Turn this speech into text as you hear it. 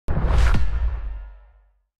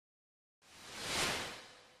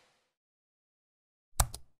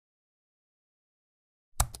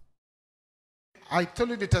I told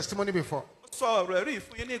you the testimony before.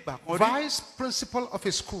 Vice principal of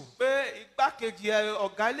a school. The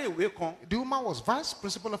woman was vice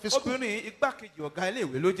principal of a school.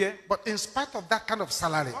 But in spite of that kind of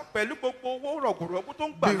salary,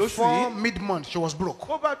 before mid-month, she was broke.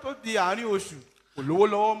 Her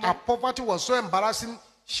poverty was so embarrassing,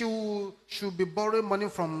 she should be borrowing money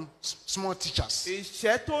from small teachers.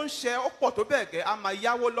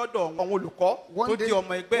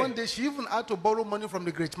 One day she even had to borrow money from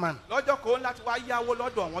the great man.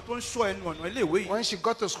 When she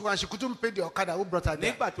got to school and she couldn't pay the Okada who brought her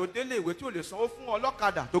there,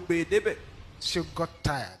 she got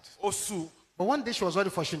tired. But one day she was very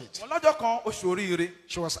fortunate.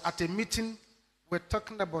 She was at a meeting. We're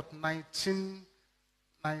talking about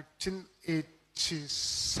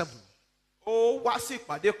 1987. Was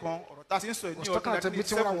talking at a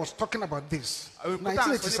meeting when I was talking about this.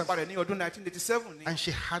 1987. And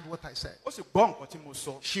she heard what I said.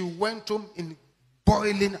 She went home in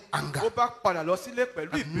boiling anger. No.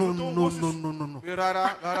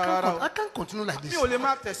 I can't continue like this. Me,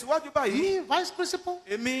 vice principal,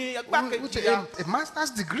 with a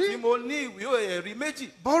master's degree,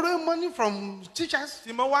 borrowing money from teachers. I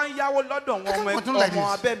can't continue like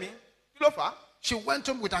this. She went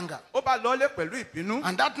home with anger.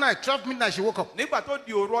 And that night, 12 midnight, she woke up and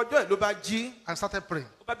started praying.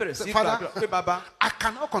 Father, I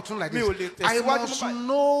cannot continue like this. I must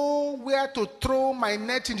know where to throw my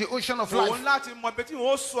net in the ocean of life. I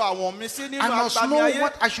must know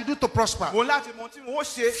what I should do to prosper.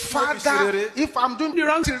 Father, if I'm doing the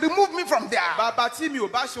wrong thing, remove me from there. Take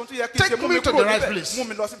me to the right place.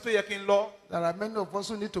 There are many of us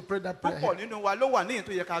who need to pray that prayer.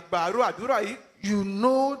 You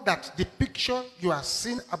know that the picture you are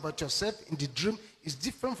seeing about yourself in the dream is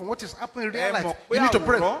different from what is happening in real life. You need to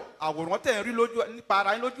pray.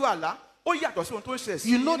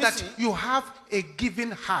 You know that you have a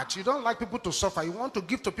giving heart. You don't like people to suffer. You want to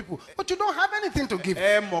give to people, but you don't have anything to give.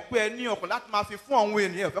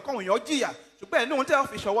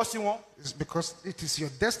 It's because it is your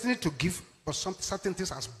destiny to give, but certain things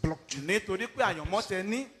has blocked you.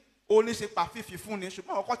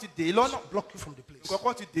 Block you from the place.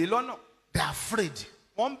 They are afraid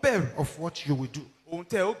of what you will do.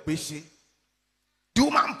 The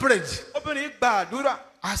woman prayed.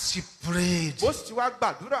 As she prayed,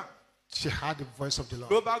 she heard the voice of the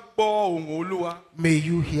Lord. May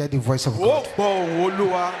you hear the voice of God.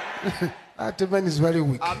 That woman is very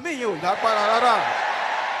weak.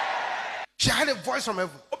 She heard a voice from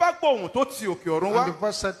heaven. And the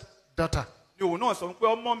voice said, daughter.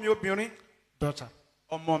 Daughter.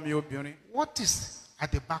 What is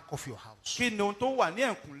at the back of your house?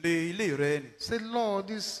 Say, Lord,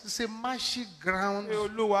 this is a marshy ground.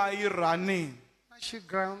 Marshy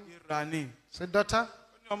ground. Say, daughter,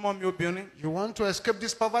 you want to escape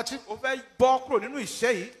this poverty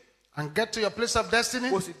and get to your place of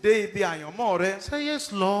destiny? Say,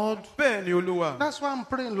 yes, Lord. That's why I'm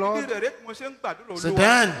praying, Lord. Say,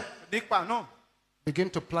 then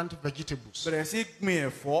begin to plant vegetables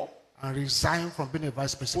and resign from being a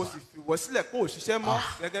vice principal. I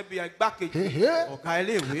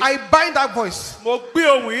bind that voice.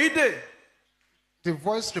 The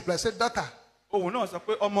voice replies, say, daughter, you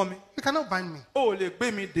cannot bind me. You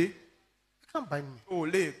can't bind me.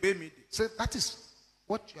 Say, that is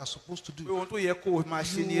what you are supposed to do. You are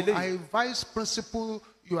a vice principal.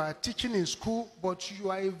 You are teaching in school, but you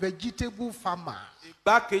are a vegetable farmer.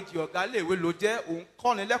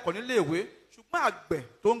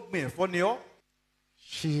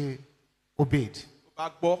 She obeyed.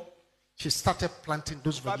 She started planting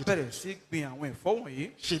those vegetables.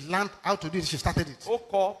 She learned how to do it. She started it.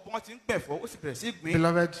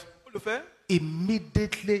 Beloved,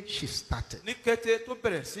 immediately she started.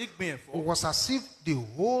 It was as if the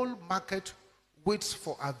whole market waits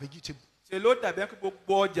for our vegetable. It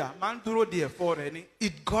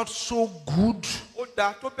got so good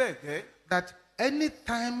that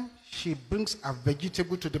anytime she brings a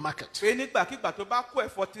vegetable to the market,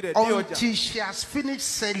 until she has finished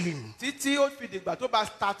selling,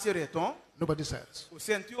 nobody sells.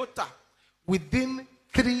 Within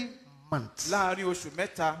 3 months,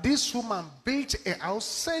 this woman built a house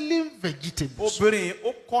selling vegetables.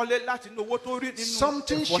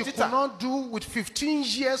 Something she could not do with 15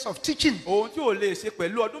 years of teaching. I'm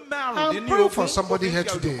praying for somebody here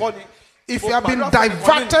today. If you have been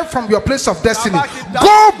diverted from your place of destiny,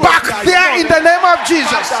 go back there in the name of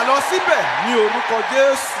Jesus.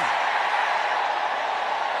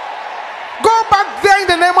 Go back there in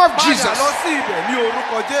the name of Jesus.